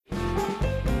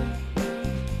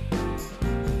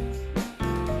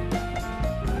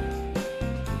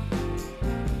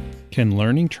Can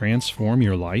learning transform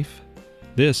your life?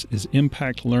 This is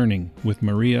Impact Learning with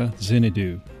Maria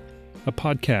Zinedou, a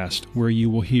podcast where you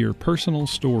will hear personal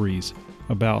stories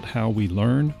about how we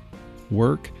learn,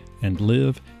 work, and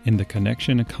live in the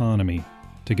connection economy.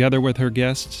 Together with her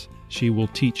guests, she will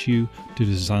teach you to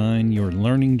design your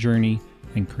learning journey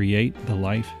and create the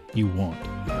life you want.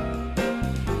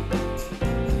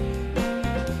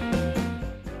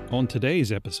 On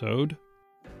today's episode...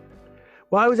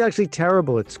 Well, I was actually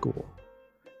terrible at school.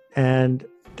 And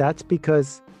that's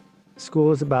because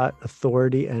school is about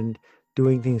authority and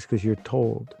doing things because you're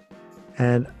told.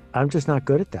 And I'm just not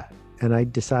good at that. And I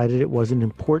decided it wasn't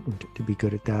important to be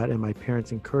good at that. And my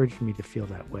parents encouraged me to feel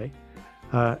that way.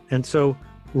 And so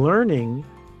learning,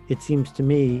 it seems to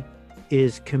me,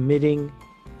 is committing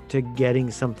to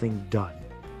getting something done.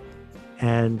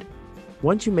 And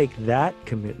once you make that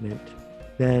commitment,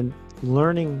 then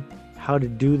learning how to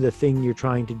do the thing you're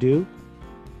trying to do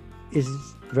is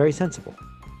very sensible.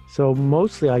 So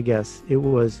mostly, I guess, it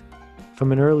was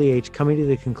from an early age coming to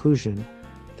the conclusion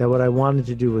that what I wanted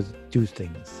to do was do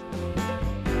things.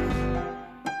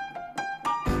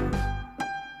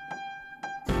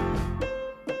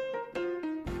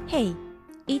 Hey,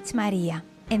 it's Maria,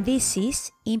 and this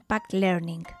is Impact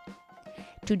Learning.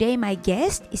 Today my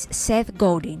guest is Seth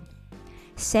Godin.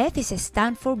 Seth is a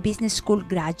Stanford Business School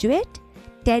graduate,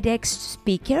 TEDx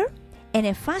speaker, and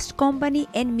a Fast Company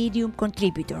and Medium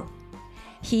contributor.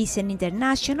 He is an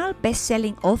international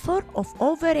best-selling author of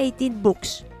over 18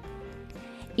 books.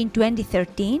 In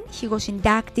 2013, he was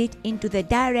inducted into the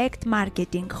Direct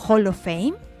Marketing Hall of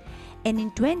Fame, and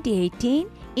in 2018,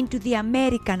 into the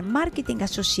American Marketing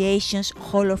Association's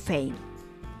Hall of Fame.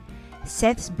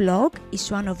 Seth's blog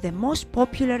is one of the most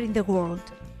popular in the world.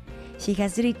 He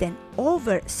has written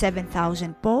over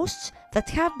 7,000 posts that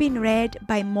have been read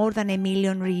by more than 1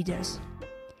 million readers.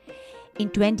 In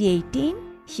 2018,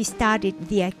 he started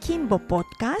the Akimbo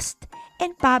podcast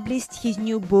and published his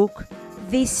new book,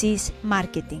 This is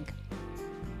Marketing.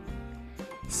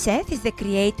 Seth is the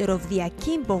creator of the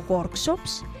Akimbo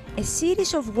Workshops, a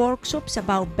series of workshops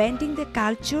about bending the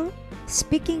culture,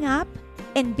 speaking up,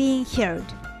 and being heard.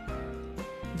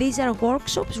 These are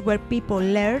workshops where people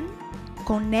learn,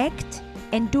 connect,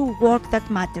 and do work that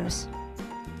matters.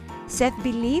 Seth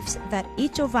believes that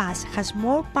each of us has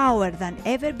more power than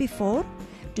ever before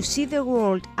to see the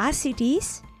world as it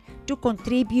is, to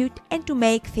contribute, and to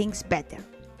make things better.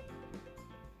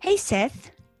 Hey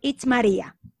Seth, it's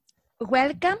Maria.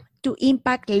 Welcome to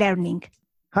Impact Learning.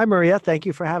 Hi, Maria. Thank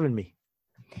you for having me.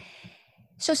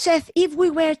 So Seth, if we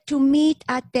were to meet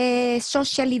at a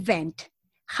social event,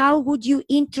 how would you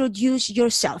introduce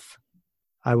yourself?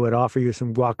 I would offer you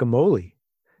some guacamole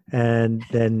and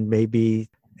then maybe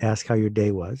ask how your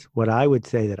day was. What I would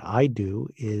say that I do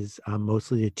is I'm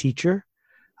mostly a teacher.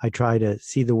 I try to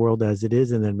see the world as it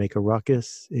is and then make a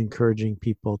ruckus, encouraging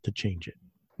people to change it.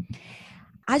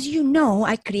 As you know,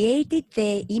 I created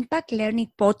the Impact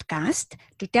Learning podcast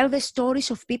to tell the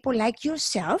stories of people like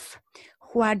yourself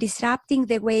who are disrupting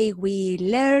the way we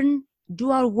learn, do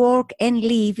our work, and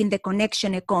live in the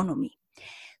connection economy.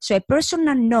 So a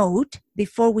personal note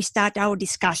before we start our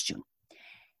discussion.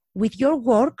 With your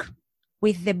work,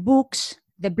 with the books,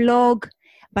 the blog,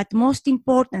 but most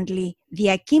importantly, the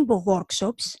Akimbo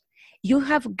workshops, you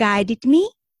have guided me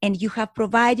and you have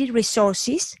provided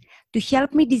resources to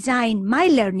help me design my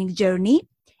learning journey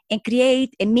and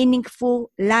create a meaningful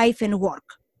life and work.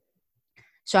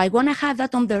 So I want to have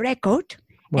that on the record.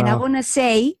 Wow. And I want to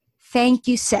say, thank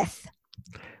you, Seth.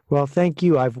 Well, thank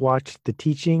you. I've watched the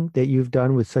teaching that you've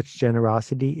done with such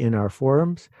generosity in our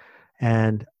forums.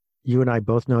 And you and I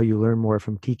both know you learn more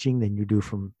from teaching than you do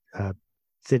from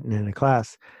sitting in a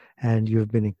class. And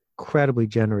you've been incredibly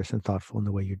generous and thoughtful in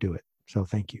the way you do it. So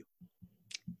thank you.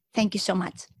 Thank you so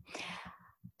much.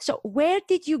 So where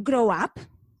did you grow up?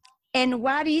 And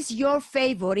what is your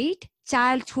favorite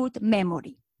childhood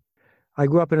memory? I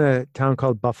grew up in a town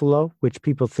called Buffalo, which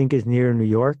people think is near New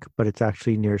York, but it's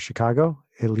actually near Chicago,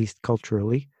 at least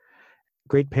culturally.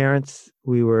 Great parents.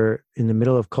 We were in the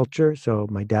middle of culture. So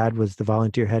my dad was the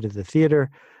volunteer head of the theater.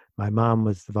 My mom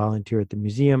was the volunteer at the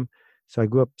museum. So I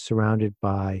grew up surrounded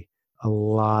by a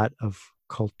lot of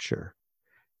culture.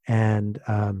 And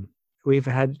we've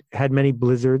had many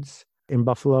blizzards in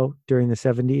Buffalo during the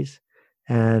 70s.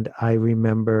 And I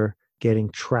remember getting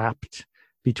trapped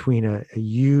between a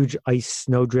huge ice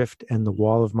snowdrift and the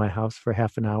wall of my house for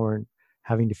half an hour and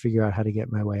having to figure out how to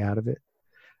get my way out of it.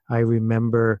 I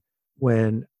remember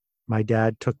when my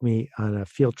dad took me on a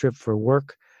field trip for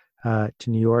work to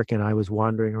New York, and I was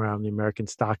wandering around the American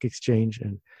Stock Exchange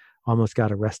and almost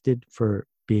got arrested for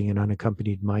being an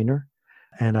unaccompanied minor.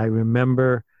 And I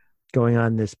remember going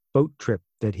on this boat trip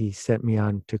that he sent me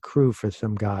on to crew for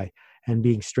some guy and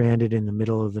being stranded in the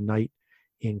middle of the night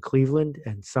in Cleveland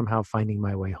and somehow finding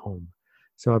my way home.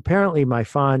 So apparently my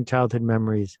fond childhood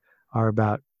memories are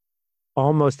about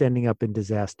almost ending up in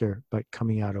disaster, but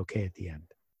coming out okay at the end.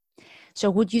 So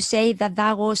would you say that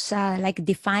that was like a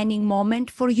defining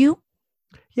moment for you?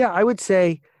 Yeah, I would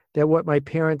say that what my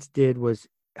parents did was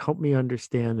help me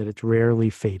understand that it's rarely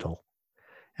fatal.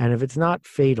 And if it's not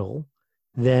fatal,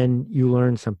 then you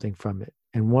learn something from it.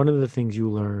 And one of the things you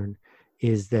learn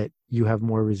is that you have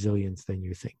more resilience than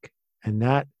you think. And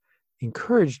that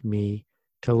encouraged me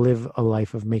to live a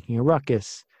life of making a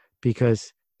ruckus,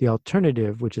 because the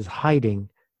alternative, which is hiding,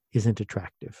 isn't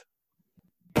attractive.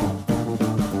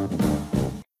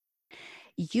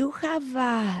 You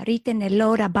have written a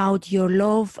lot about your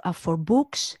love for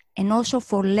books and also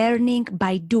for learning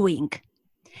by doing.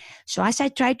 So as I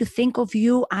try to think of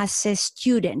you as a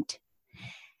student,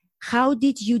 how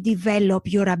did you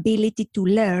develop your ability to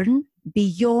learn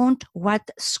beyond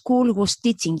what school was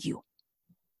teaching you?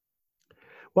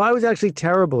 Well, I was actually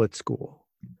terrible at school.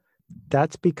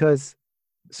 That's because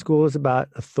school is about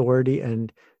authority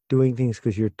and doing things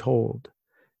because you're told.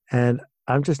 And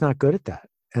I'm just not good at that.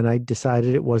 And I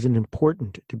decided it wasn't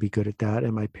important to be good at that.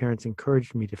 And my parents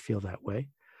encouraged me to feel that way.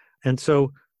 And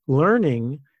so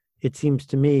learning, it seems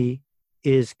to me,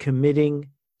 is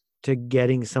committing to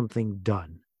getting something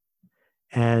done.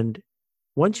 And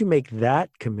once you make that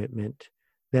commitment,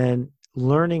 then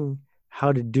learning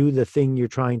how to do the thing you're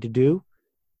trying to do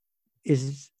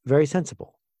is very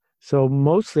sensible. So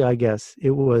mostly, I guess,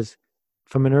 it was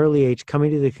from an early age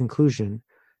coming to the conclusion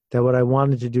that what I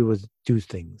wanted to do was do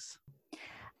things.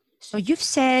 So you've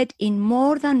said in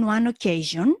more than one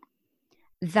occasion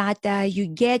that you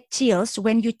get chills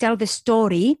when you tell the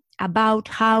story about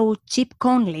how Chip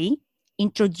Conley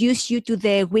introduced you to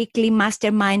the weekly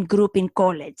mastermind group in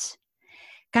college.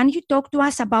 Can you talk to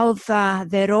us about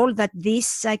the role that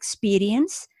this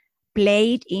experience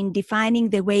played in defining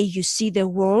the way you see the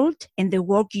world and the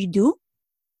work you do?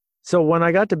 So when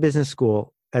I got to business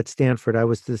school at Stanford, I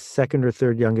was the second or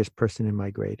third youngest person in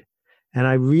my grade. And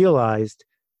I realized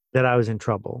that I was in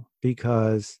trouble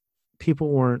because people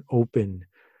weren't open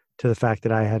to the fact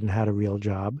that I hadn't had a real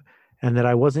job and that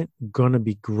I wasn't going to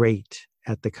be great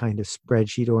at the kind of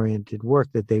spreadsheet-oriented work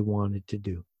that they wanted to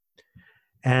do.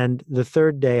 And the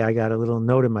third day, I got a little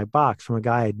note in my box from a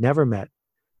guy I'd never met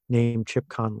named Chip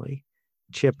Conley.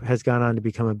 Chip has gone on to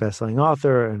become a best-selling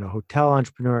author and a hotel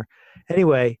entrepreneur.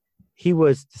 Anyway, he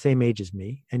was the same age as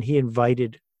me, and he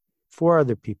invited 4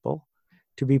 other people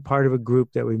to be part of a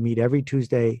group that would meet every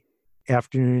Tuesday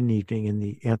afternoon and evening in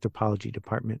the anthropology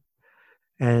department.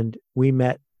 And we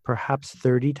met perhaps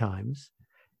 30 times.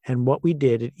 And what we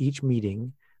did at each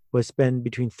meeting was spend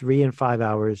between 3 and 5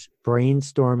 hours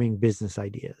brainstorming business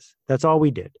ideas. That's all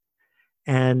we did.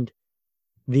 And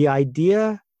the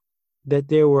idea that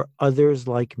there were others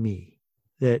like me,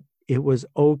 that it was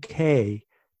okay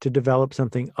to develop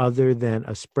something other than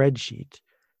a spreadsheet,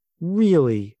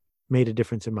 really made a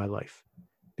difference in my life.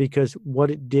 Because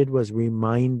what it did was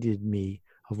reminded me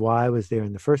of why I was there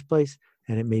in the first place,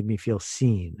 and it made me feel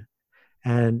seen.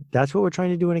 And that's what we're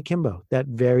trying to do in Akimbo, that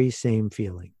very same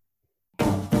feeling.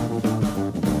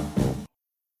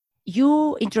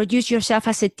 You introduce yourself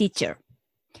as a teacher.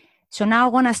 So now I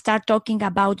want to start talking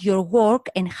about your work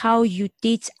and how you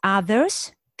teach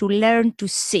others to learn to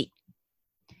see.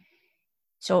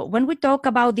 So when we talk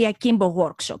about the Akimbo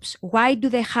workshops, why do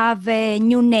they have a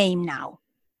new name now?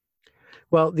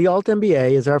 Well, the Alt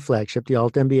MBA is our flagship. The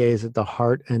Alt MBA is at the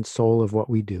heart and soul of what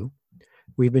we do.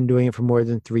 We've been doing it for more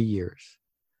than 3 years.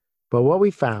 But what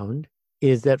we found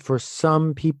is that for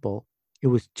some people, it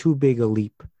was too big a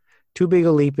leap. Too big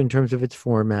a leap in terms of its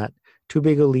format, too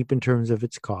big a leap in terms of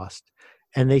its cost.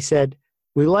 And they said,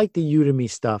 we like the Udemy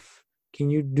stuff. Can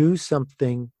you do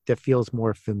something that feels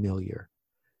more familiar?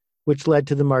 Which led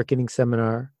to the marketing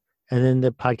seminar, and then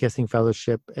the podcasting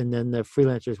fellowship, and then the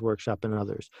freelancers workshop and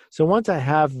others. So once I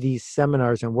have these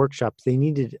seminars and workshops, they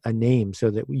needed a name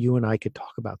so that you and I could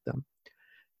talk about them.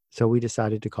 So we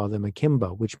decided to call them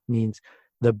Akimbo, which means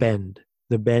the bend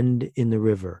in the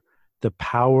river, the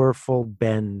powerful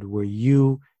bend where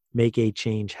you make a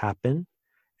change happen.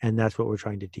 And that's what we're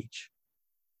trying to teach.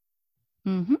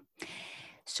 Mm-hmm.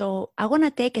 So I want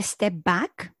to take a step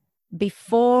back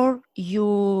before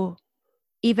you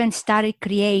even started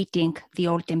creating the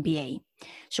Alt MBA.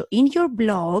 So in your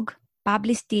blog,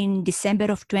 published in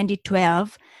December of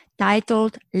 2012,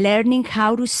 titled Learning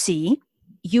How to See,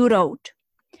 you wrote,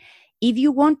 if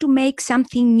you want to make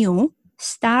something new,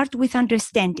 start with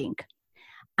understanding.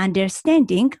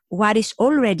 Understanding what is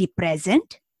already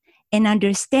present and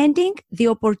understanding the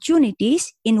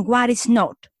opportunities in what is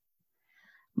not.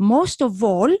 Most of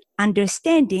all,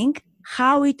 understanding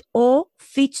how it all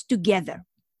fits together.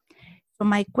 So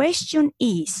my question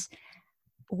is,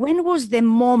 when was the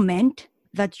moment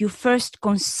that you first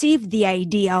conceived the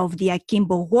idea of the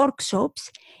Akimbo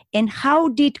workshops, and how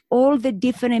did all the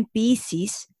different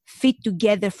pieces fit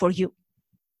together for you?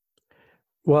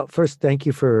 Well, first, thank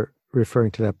you for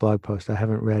referring to that blog post. I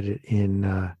haven't read it in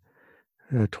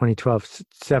 2012,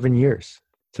 7 years.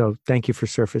 So thank you for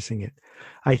surfacing it.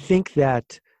 I think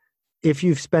that if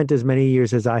you've spent as many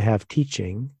years as I have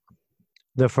teaching,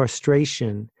 the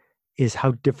frustration is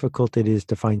how difficult it is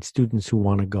to find students who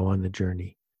want to go on the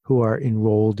journey, who are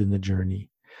enrolled in the journey.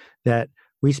 That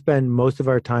we spend most of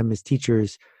our time as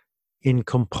teachers in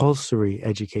compulsory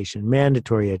education,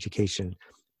 mandatory education,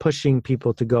 pushing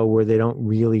people to go where they don't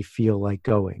really feel like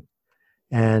going.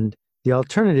 And the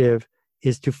alternative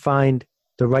is to find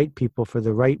the right people for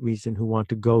the right reason who want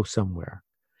to go somewhere.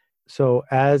 So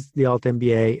as the Alt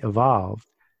MBA evolved,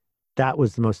 that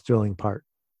was the most thrilling part.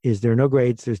 Is there are no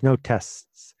grades, there's no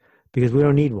tests, because we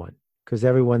don't need one, because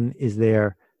everyone is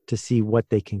there to see what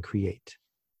they can create.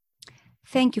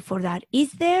 Thank you for that.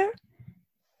 Is there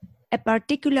a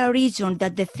particular reason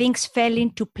that the things fell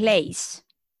into place?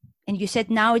 And you said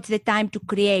now it's the time to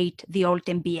create the Alt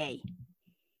MBA.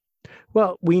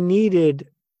 Well, we needed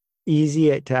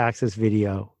easy to access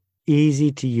video,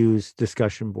 easy to use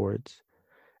discussion boards,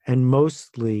 and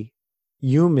mostly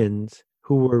humans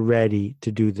who were ready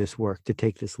to do this work, to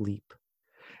take this leap.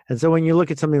 And so when you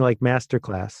look at something like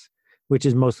Masterclass, which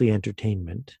is mostly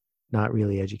entertainment, not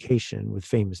really education with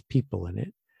famous people in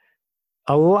it,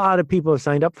 a lot of people have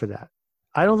signed up for that.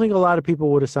 I don't think a lot of people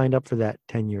would have signed up for that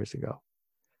 10 years ago.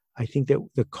 I think that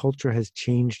the culture has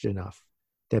changed enough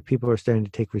that people are starting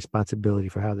to take responsibility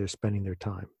for how they're spending their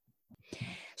time.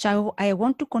 So I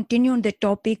want to continue on the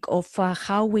topic of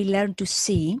how we learn to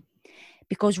see,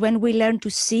 because when we learn to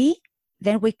see,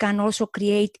 then we can also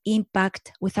create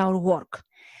impact with our work.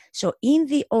 So in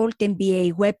the Alt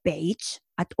MBA webpage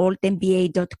at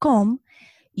altmba.com,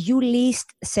 you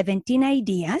list 17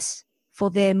 ideas for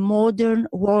the modern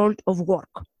world of work.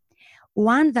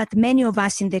 One that many of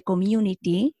us in the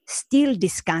community still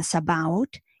discuss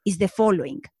about is the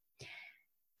following.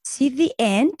 See the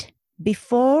end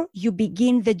before you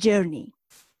begin the journey.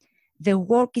 The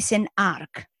work is an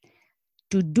arc.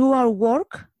 To do our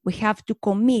work, we have to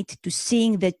commit to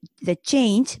seeing the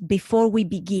change before we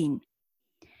begin.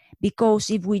 Because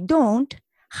if we don't,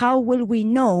 how will we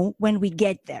know when we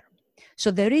get there? So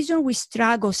the reason we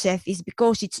struggle, Seth, is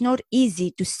because it's not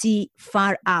easy to see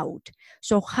far out.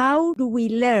 So how do we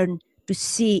learn to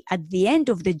see at the end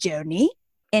of the journey,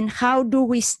 and how do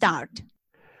we start?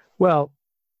 Well,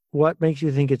 what makes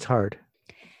you think it's hard?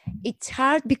 It's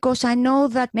hard because I know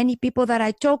that many people that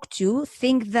I talk to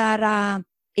think that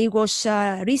it was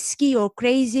risky or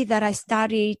crazy that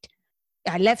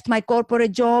I left my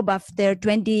corporate job after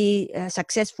 20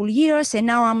 successful years, and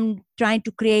now I'm trying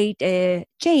to create a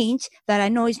change that I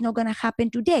know is not going to happen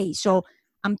today. So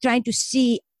I'm trying to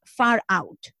see far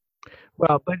out.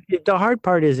 Well, but the hard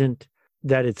part isn't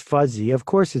that it's fuzzy. Of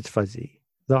course it's fuzzy.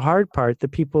 The hard part, the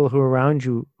people who are around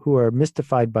you who are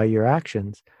mystified by your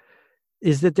actions,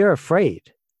 is that they're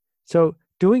afraid. So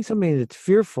doing something that's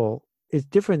fearful is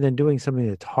different than doing something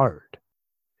that's hard.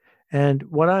 And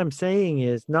what I'm saying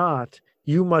is not,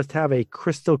 you must have a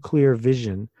crystal clear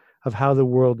vision of how the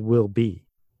world will be.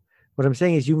 What I'm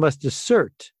saying is you must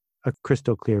assert a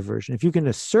crystal clear version. If you can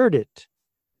assert it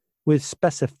with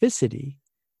specificity,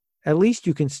 at least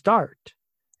you can start.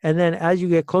 And then as you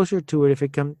get closer to it, if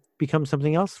it becomes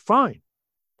something else, fine.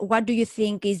 What do you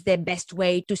think is the best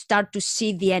way to start to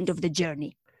see the end of the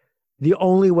journey? The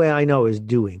only way I know is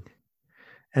doing.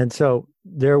 And so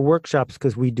there are workshops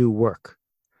because we do work.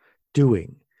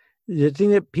 Doing. The thing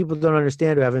that people don't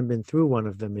understand who haven't been through one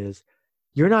of them is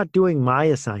you're not doing my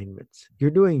assignments.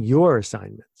 You're doing your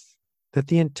assignments. That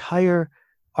the entire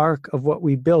arc of what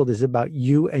we build is about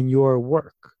you and your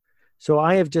work. So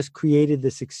I have just created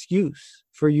this excuse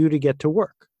for you to get to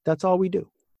work. That's all we do.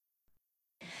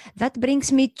 That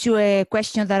brings me to a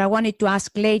question that I wanted to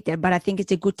ask later, but I think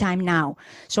it's a good time now.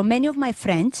 So many of my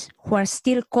friends who are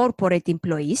still corporate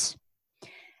employees,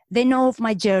 they know of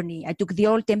my journey. I took the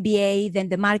Alt MBA, then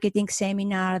the marketing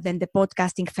seminar, then the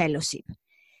podcasting fellowship.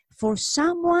 For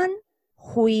someone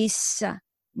who is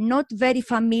not very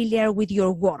familiar with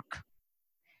your work,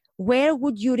 where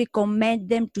would you recommend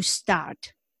them to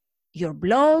start? Your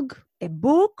blog, a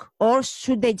book, or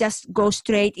should they just go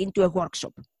straight into a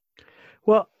workshop?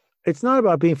 Well, it's not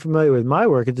about being familiar with my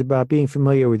work. It's about being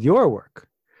familiar with your work.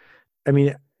 I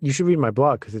mean, you should read my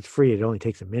blog because it's free. It only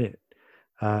takes a minute.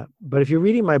 But if you're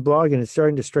reading my blog and it's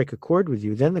starting to strike a chord with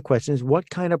you, then the question is, what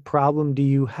kind of problem do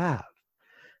you have?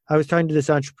 I was talking to this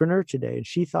entrepreneur today, and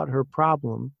she thought her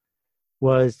problem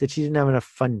was that she didn't have enough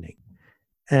funding.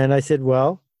 And I said,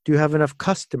 well, do you have enough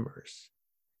customers?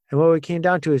 And what it came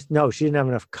down to is, no, she didn't have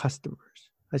enough customers.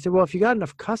 I said, well, if you got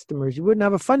enough customers, you wouldn't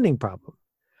have a funding problem.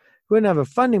 You wouldn't have a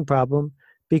funding problem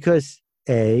because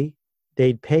A,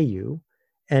 they'd pay you,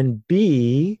 and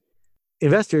B,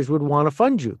 investors would want to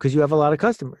fund you because you have a lot of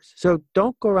customers. So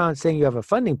don't go around saying you have a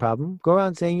funding problem. Go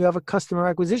around saying you have a customer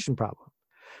acquisition problem.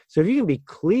 So if you can be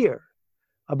clear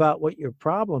about what your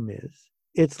problem is,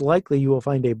 it's likely you will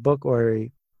find a book or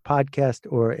a podcast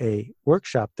or a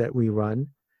workshop that we run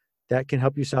that can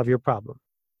help you solve your problem.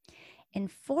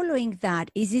 And following that,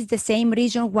 is this the same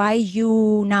reason why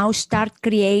you now start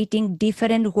creating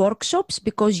different workshops,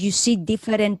 because you see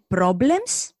different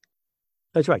problems?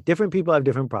 That's right. Different people have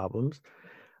different problems.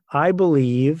 I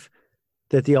believe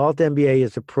that the Alt MBA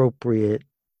is appropriate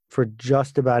for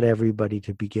just about everybody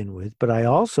to begin with. But I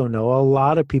also know a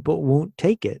lot of people won't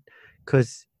take it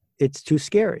because it's too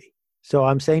scary. So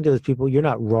I'm saying to those people, you're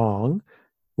not wrong.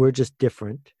 We're just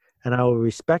different. And I will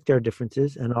respect our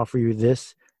differences and offer you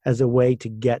this as a way to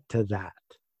get to that.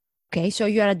 Okay, so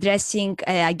you are addressing,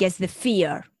 I guess, the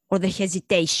fear or the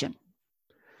hesitation.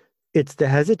 It's the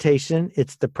hesitation.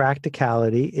 It's the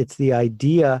practicality. It's the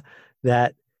idea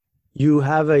that you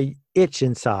have a itch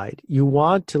inside. You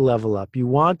want to level up. You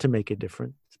want to make a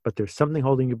difference, but there's something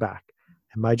holding you back.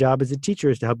 And my job as a teacher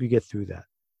is to help you get through that.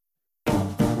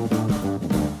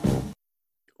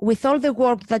 With all the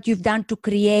work that you've done to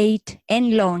create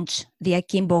and launch the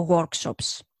Akimbo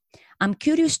workshops, I'm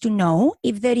curious to know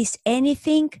if there is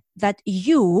anything that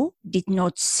you did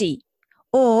not see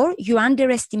or you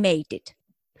underestimated.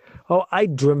 Oh, I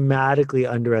dramatically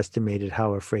underestimated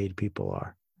how afraid people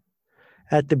are.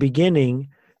 At the beginning,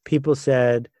 people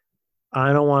said,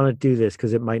 I don't want to do this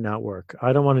because it might not work.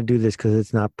 I don't want to do this because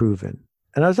it's not proven.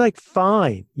 And I was like,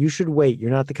 fine, you should wait.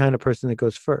 You're not the kind of person that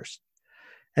goes first.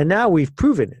 And now we've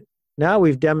proven it. Now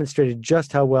we've demonstrated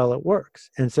just how well it works.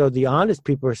 And so the honest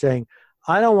people are saying,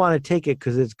 I don't want to take it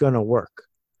because it's going to work.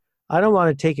 I don't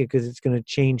want to take it because it's going to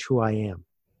change who I am.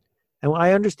 And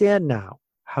I understand now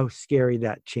how scary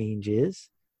that change is,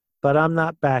 but I'm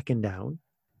not backing down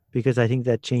because I think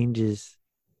that change is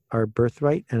our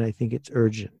birthright and I think it's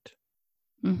urgent.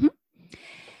 Mm-hmm.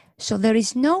 So there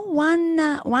is no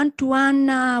one-to-one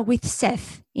with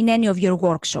Seth in any of your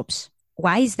workshops.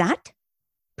 Why is that?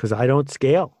 Because I don't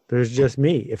scale. There's just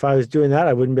me. If I was doing that,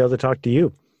 I wouldn't be able to talk to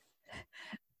you.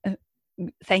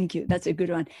 Thank you. That's a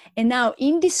good one. And now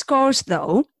in Discourse,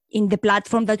 though, in the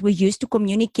platform that we use to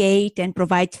communicate and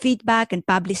provide feedback and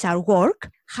publish our work,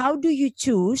 how do you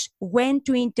choose when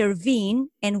to intervene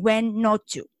and when not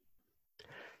to?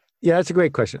 Yeah, that's a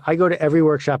great question. I go to every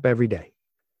workshop every day,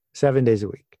 7 days a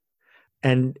week.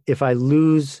 And if I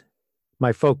lose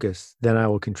my focus, then I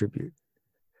will contribute.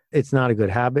 It's not a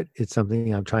good habit. It's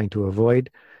something I'm trying to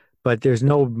avoid, but there's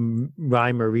no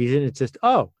rhyme or reason. It's just,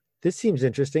 oh, this seems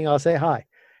interesting. I'll say hi.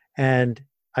 And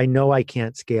I know I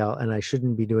can't scale and I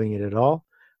shouldn't be doing it at all.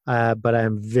 But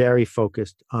I'm very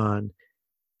focused on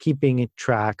keeping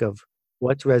track of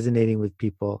what's resonating with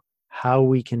people, how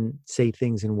we can say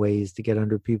things in ways to get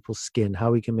under people's skin,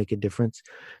 how we can make a difference.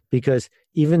 Because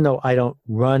even though I don't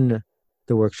run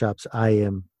the workshops, I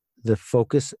am the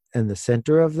focus and the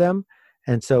center of them.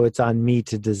 And so it's on me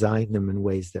to design them in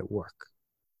ways that work.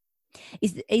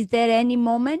 Is there any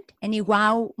moment, any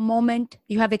wow moment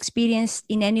you have experienced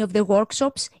in any of the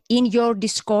workshops in your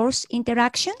Discourse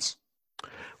interactions?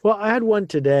 Well, I had one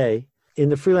today in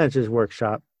the Freelancers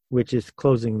Workshop, which is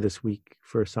closing this week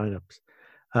for signups.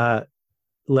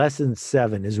 Lesson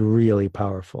 7 is really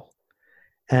powerful.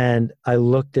 And I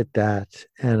looked at that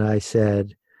and I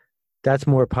said, that's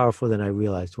more powerful than I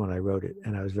realized when I wrote it.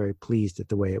 And I was very pleased at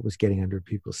the way it was getting under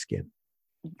people's skin.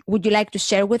 Would you like to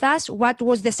share with us what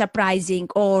was the surprising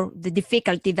or the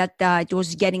difficulty that it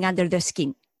was getting under the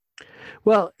skin?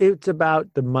 Well, it's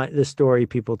about the story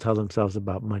people tell themselves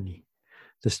about money.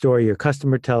 The story your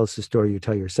customer tells, the story you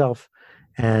tell yourself.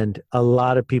 And a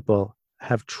lot of people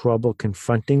have trouble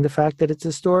confronting the fact that it's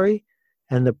a story.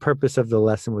 And the purpose of the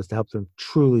lesson was to help them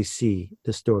truly see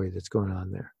the story that's going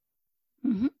on there.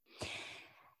 Mm-hmm.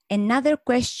 Another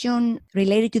question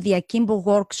related to the Akimbo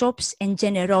workshops and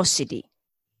generosity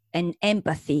and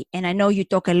empathy. And I know you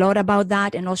talk a lot about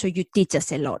that and also you teach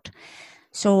us a lot.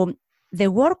 So the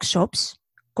workshops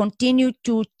continue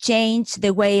to change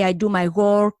the way I do my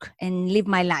work and live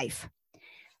my life.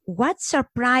 What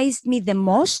surprised me the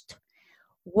most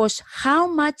was how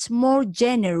much more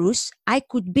generous I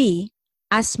could be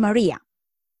as Maria.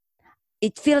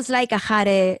 it feels like I had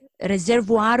a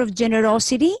reservoir of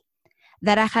generosity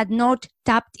that I had not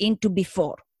tapped into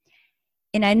before.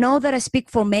 And I know that I speak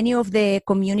for many of the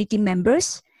community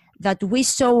members that we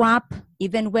show up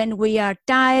even when we are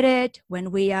tired,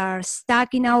 when we are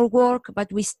stuck in our work,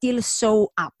 but we still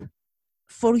show up.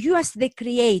 For you as the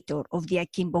creator of the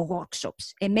Akimbo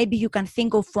workshops, and maybe you can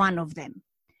think of one of them,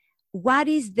 what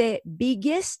is the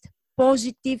biggest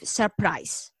positive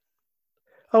surprise?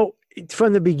 Oh,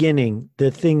 from the beginning,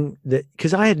 the thing that,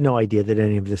 because I had no idea that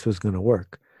any of this was going to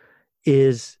work,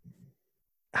 is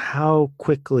how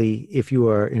quickly, if you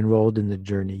are enrolled in the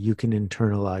journey, you can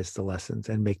internalize the lessons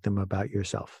and make them about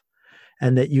yourself.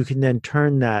 And that you can then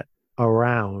turn that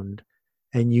around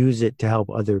and use it to help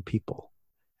other people.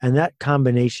 And that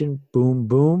combination, boom,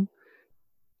 boom,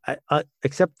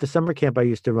 except the summer camp I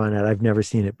used to run at, I've never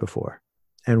seen it before.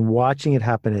 And watching it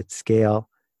happen at scale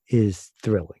is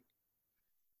thrilling.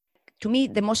 To me,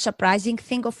 the most surprising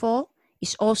thing of all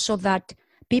is also that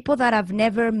people that I've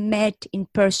never met in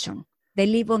person, they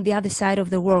live on the other side of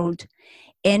the world,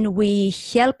 and we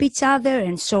help each other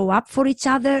and show up for each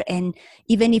other. And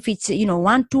even if it's,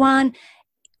 one-to-one,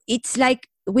 it's like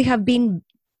we have been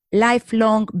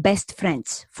lifelong best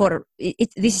friends.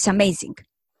 This is amazing.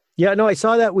 Yeah, no, I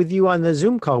saw that with you on the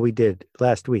Zoom call we did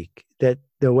last week, that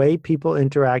the way people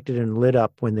interacted and lit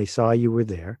up when they saw you were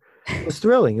there was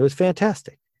thrilling. It was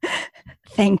fantastic.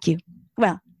 Thank you.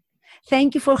 Well,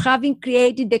 thank you for having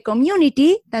created the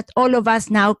community that all of us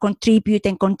now contribute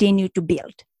and continue to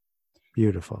build.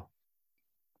 Beautiful.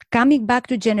 Coming back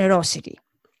to generosity,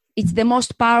 it's the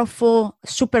most powerful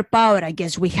superpower, I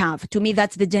guess, we have. To me,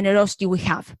 that's the generosity we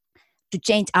have to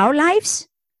change our lives,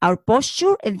 our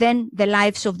posture, and then the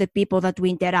lives of the people that we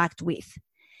interact with.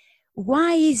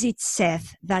 Why is it,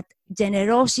 Seth, that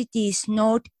generosity is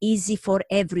not easy for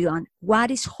everyone?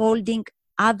 What is holding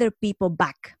other people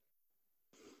back?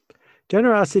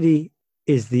 Generosity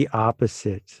is the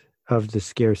opposite of the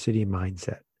scarcity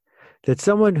mindset. That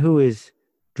someone who is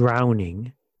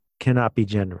drowning cannot be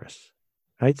generous,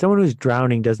 right? Someone who's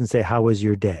drowning doesn't say, "How was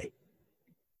your day?"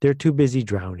 They're too busy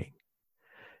drowning.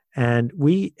 And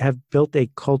we have built a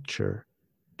culture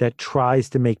that tries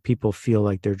to make people feel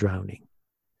like they're drowning,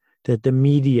 that the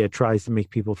media tries to make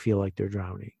people feel like they're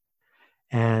drowning.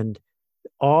 And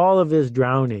all of this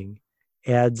drowning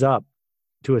adds up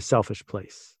to a selfish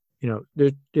place.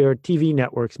 There are TV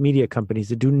networks, media companies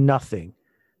that do nothing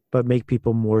but make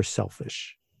people more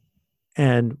selfish.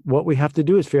 And what we have to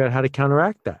do is figure out how to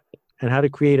counteract that and how to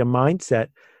create a mindset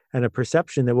and a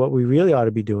perception that what we really ought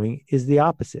to be doing is the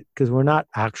opposite, because we're not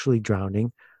actually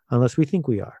drowning unless we think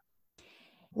we are.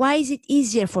 Why is it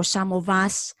easier for some of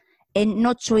us and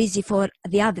not so easy for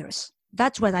the others?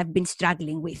 That's what I've been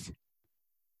struggling with.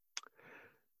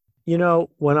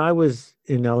 When I was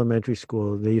in elementary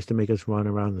school, they used to make us run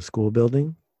around the school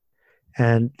building.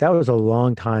 And that was a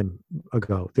long time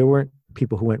ago. There weren't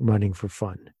people who went running for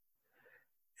fun.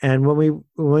 And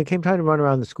when it came time to run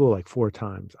around the school like 4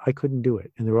 times, I couldn't do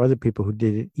it. And there were other people who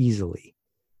did it easily.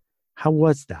 How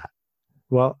was that?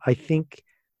 Well, I think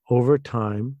over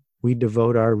time, we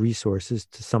devote our resources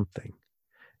to something.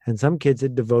 And some kids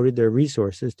had devoted their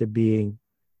resources to being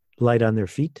light on their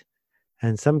feet.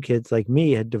 And some kids like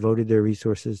me had devoted their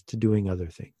resources to doing other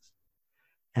things.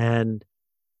 And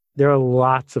there are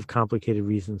lots of complicated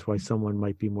reasons why someone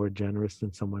might be more generous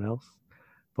than someone else.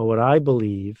 But what I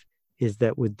believe is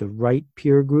that with the right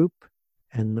peer group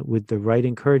and with the right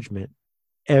encouragement,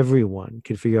 everyone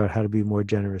can figure out how to be more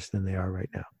generous than they are right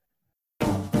now.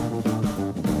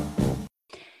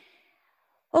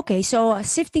 Okay, so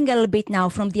shifting a little bit now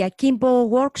from the Akimbo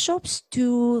workshops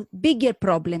to bigger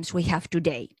problems we have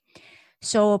today.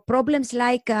 So problems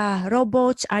like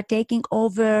robots are taking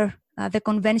over the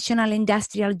conventional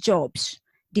industrial jobs,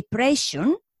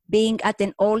 depression being at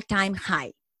an all-time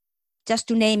high, just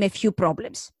to name a few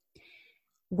problems.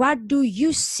 What do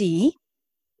you see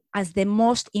as the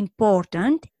most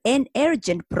important and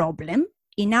urgent problem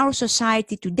in our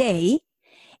society today,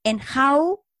 and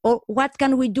how or what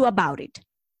can we do about it?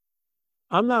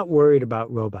 I'm not worried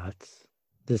about robots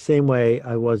the same way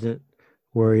I wasn't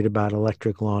worried about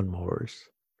electric lawnmowers,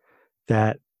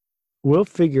 that we'll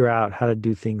figure out how to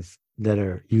do things that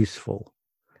are useful.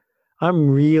 I'm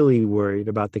really worried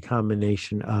about the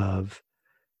combination of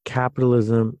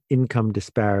capitalism, income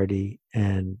disparity,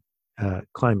 and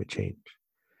climate change,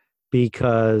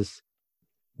 because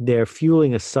they're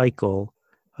fueling a cycle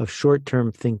of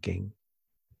short-term thinking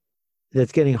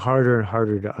that's getting harder and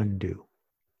harder to undo.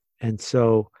 And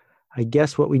so I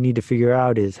guess what we need to figure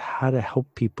out is how to help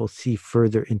people see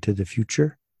further into the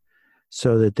future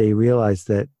so that they realize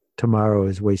that tomorrow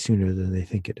is way sooner than they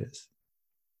think it is.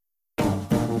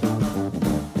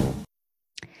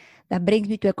 That brings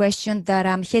me to a question that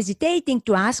I'm hesitating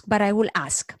to ask, but I will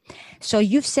ask. So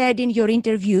you've said in your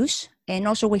interviews, and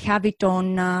also we have it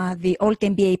on the Alt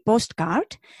MBA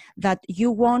postcard, that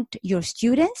you want your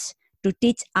students to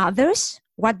teach others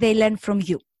what they learn from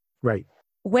you. Right.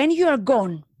 When you are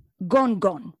gone,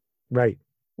 Right.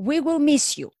 we will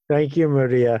miss you. Thank you,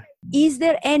 Maria. Is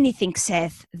there anything,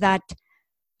 Seth, that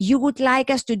you would like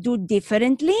us to do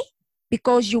differently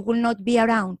because you will not be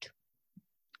around?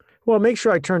 Well, make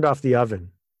sure I turned off the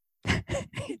oven.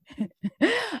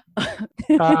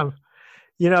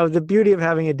 The beauty of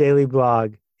having a daily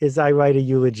blog is I write a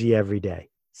eulogy every day.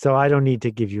 So I don't need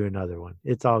to give you another one.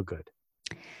 It's all good.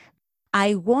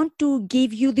 I want to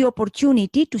give you the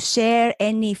opportunity to share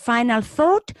any final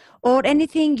thought or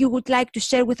anything you would like to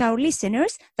share with our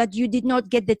listeners that you did not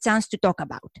get the chance to talk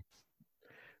about.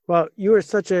 Well, you are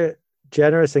such a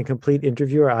generous and complete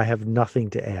interviewer. I have nothing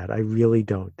to add. I really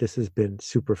don't. This has been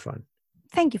super fun.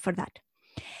 Thank you for that.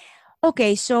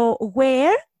 Okay, so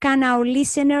where can our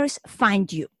listeners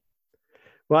find you?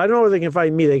 Well, I don't know where they can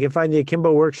find me. They can find the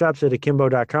Akimbo workshops at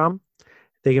akimbo.com.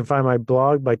 They can find my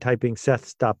blog by typing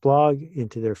seths.blog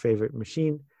into their favorite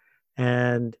machine.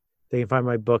 And they can find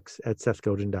my books at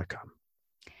sethgodin.com.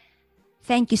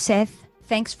 Thank you, Seth.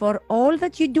 Thanks for all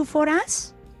that you do for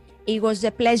us. It was a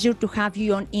pleasure to have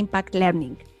you on Impact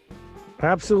Learning.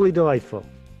 Absolutely delightful.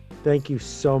 Thank you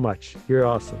so much. You're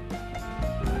awesome.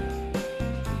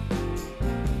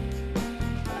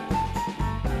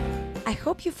 I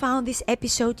hope you found this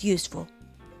episode useful.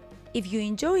 If you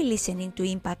enjoy listening to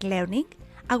Impact Learning,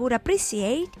 I would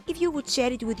appreciate if you would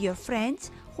share it with your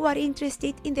friends who are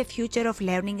interested in the future of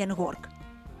learning and work.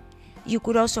 You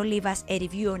could also leave us a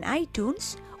review on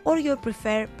iTunes or your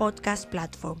preferred podcast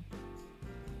platform.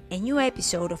 A new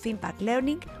episode of Impact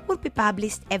Learning will be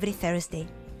published every Thursday.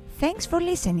 Thanks for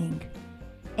listening.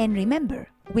 And remember,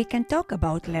 we can talk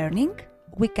about learning,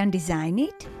 we can design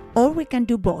it, or we can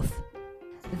do both.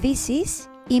 This is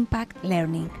Impact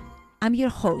Learning. I'm your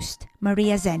host,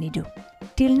 Maria Zenidou.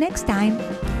 Till next time.